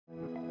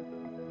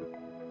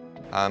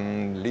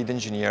I'm lead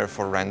engineer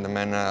for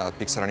RenderMan at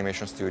Pixar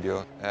Animation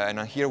Studio, and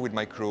I'm here with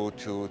my crew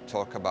to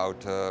talk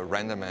about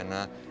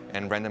RenderMan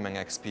and RenderMan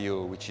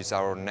XPU, which is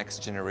our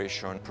next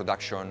generation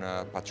production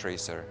path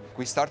tracer.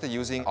 We started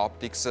using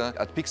optics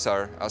at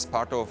Pixar as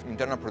part of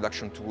internal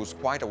production tools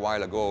quite a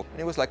while ago, and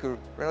it was like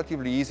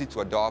relatively easy to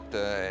adopt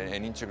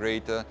and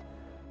integrate.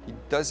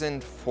 It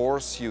doesn't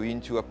force you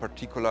into a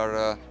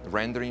particular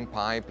rendering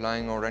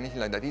pipeline or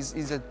anything like that.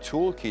 It's a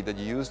toolkit that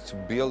you use to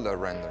build a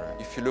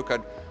renderer. If you look at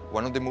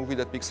one of the movies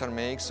that Pixar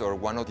makes or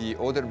one of the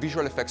other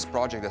visual effects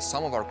projects that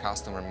some of our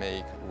customers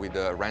make with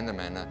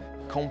RenderMan,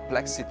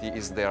 complexity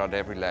is there at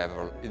every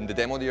level. In the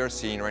demo that you're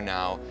seeing right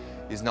now,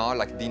 is not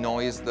like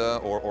denoised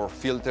or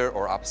filtered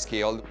or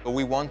upscaled.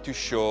 We want to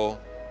show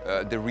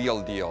the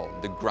real deal,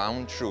 the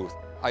ground truth.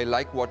 I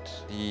like what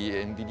the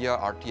NVIDIA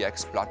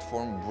RTX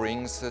platform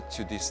brings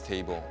to this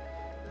table.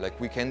 Like,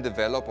 we can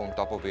develop on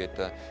top of it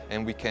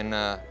and we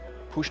can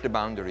push the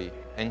boundary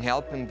and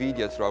help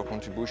NVIDIA through our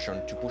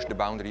contribution to push the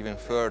boundary even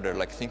further,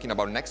 like thinking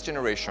about next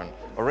generation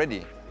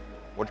already.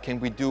 What can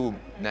we do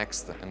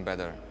next and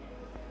better?